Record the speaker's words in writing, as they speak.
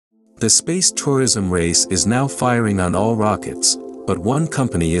The space tourism race is now firing on all rockets, but one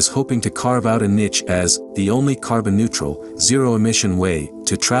company is hoping to carve out a niche as the only carbon-neutral, zero-emission way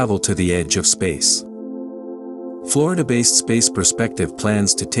to travel to the edge of space. Florida-based Space Perspective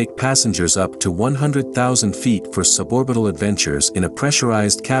plans to take passengers up to 100,000 feet for suborbital adventures in a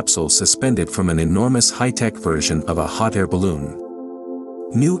pressurized capsule suspended from an enormous high-tech version of a hot air balloon.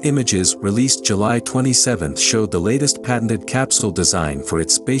 New images released July 27 showed the latest patented capsule design for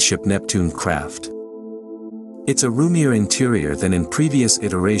its Spaceship Neptune craft. It's a roomier interior than in previous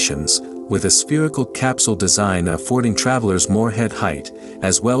iterations, with a spherical capsule design affording travelers more head height,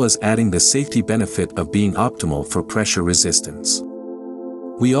 as well as adding the safety benefit of being optimal for pressure resistance.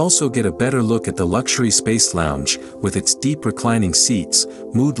 We also get a better look at the luxury space lounge, with its deep reclining seats,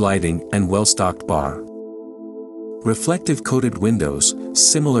 mood lighting and well-stocked bar. Reflective coated windows,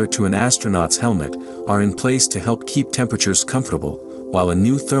 similar to an astronaut's helmet, are in place to help keep temperatures comfortable, while a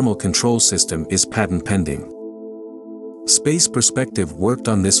new thermal control system is patent pending. Space Perspective worked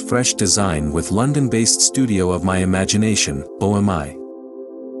on this fresh design with London-based studio of My Imagination, OMI.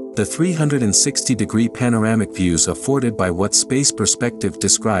 The 360-degree panoramic views afforded by what Space Perspective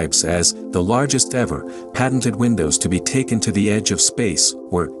describes as the largest ever patented windows to be taken to the edge of space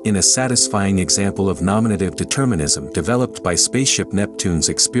were, in a satisfying example of nominative determinism developed by Spaceship Neptune's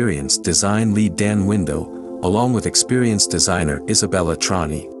experienced design lead Dan Window, along with experienced designer Isabella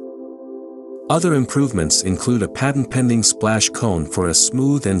Trani. Other improvements include a patent-pending splash cone for a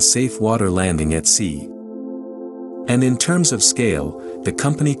smooth and safe water landing at sea. And in terms of scale, the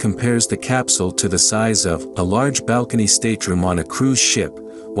company compares the capsule to the size of a large balcony stateroom on a cruise ship,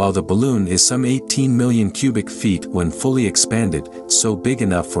 while the balloon is some 18 million cubic feet when fully expanded, so big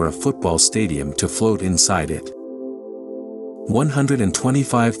enough for a football stadium to float inside it.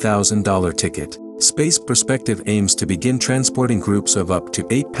 $125,000 ticket. Space Perspective aims to begin transporting groups of up to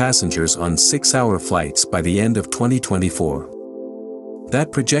 8 passengers on 6-hour flights by the end of 2024.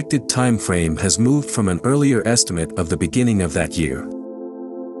 That projected time frame has moved from an earlier estimate of the beginning of that year.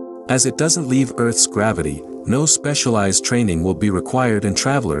 As it doesn't leave Earth's gravity, no specialized training will be required and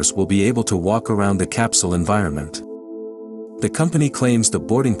travelers will be able to walk around the capsule environment. The company claims the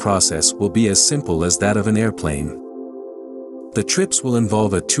boarding process will be as simple as that of an airplane. The trips will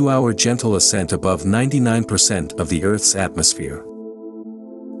involve a 2-hour gentle ascent above 99% of the Earth's atmosphere.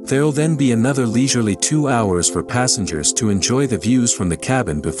 There'll then be another leisurely 2 hours for passengers to enjoy the views from the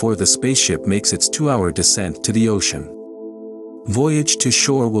cabin before the spaceship makes its 2-hour descent to the ocean. Voyage to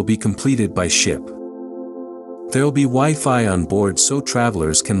shore will be completed by ship. There'll be Wi-Fi on board so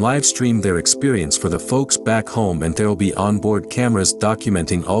travelers can live stream their experience for the folks back home, and there'll be onboard cameras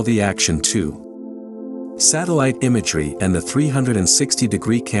documenting all the action too. Satellite imagery and the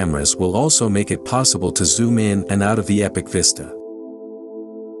 360-degree cameras will also make it possible to zoom in and out of the epic vista.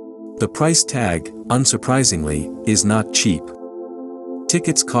 The price tag, unsurprisingly, is not cheap.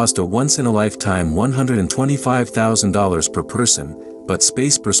 Tickets cost a once-in-a-lifetime $125,000 per person, but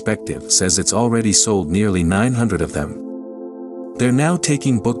Space Perspective says it's already sold nearly 900 of them. They're now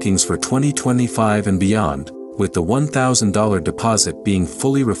taking bookings for 2025 and beyond, with the $1,000 deposit being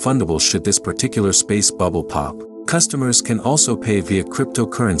fully refundable should this particular space bubble pop. Customers can also pay via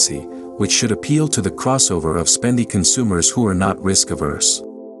cryptocurrency, which should appeal to the crossover of spendy consumers who are not risk-averse.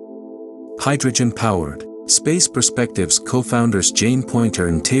 Hydrogen-powered. Space Perspective's co-founders Jane Pointer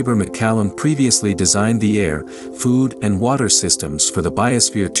and Tabor McCallum previously designed the air, food and water systems for the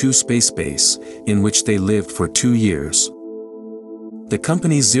Biosphere 2 space base, in which they lived for 2 years. The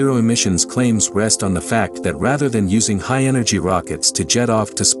company's zero emissions claims rest on the fact that rather than using high-energy rockets to jet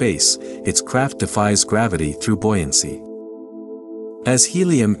off to space, its craft defies gravity through buoyancy. As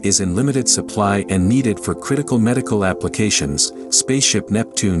helium is in limited supply and needed for critical medical applications, Spaceship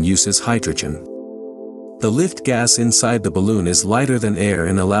Neptune uses hydrogen. The lift gas inside the balloon is lighter than air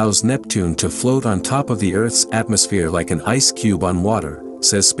and allows Neptune to float on top of the Earth's atmosphere like an ice cube on water,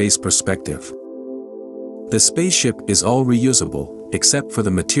 says Space Perspective. The spaceship is all reusable, except for the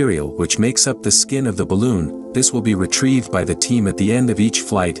material which makes up the skin of the balloon. This will be retrieved by the team at the end of each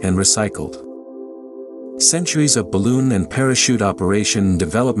flight and recycled. Centuries of balloon and parachute operation and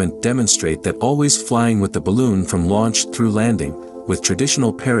development demonstrate that always flying with the balloon from launch through landing, with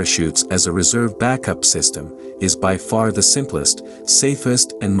traditional parachutes as a reserve backup system, is by far the simplest,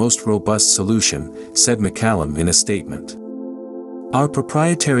 safest and most robust solution, said McCallum in a statement. Our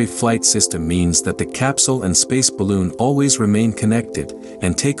proprietary flight system means that the capsule and space balloon always remain connected,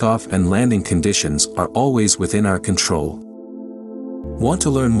 and takeoff and landing conditions are always within our control. Want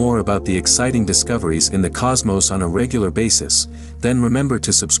to learn more about the exciting discoveries in the cosmos on a regular basis? Then remember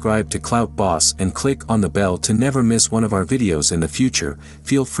to subscribe to Clout Boss and click on the bell to never miss one of our videos in the future.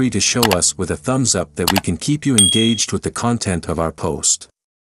 Feel free to show us with a thumbs up that we can keep you engaged with the content of our post.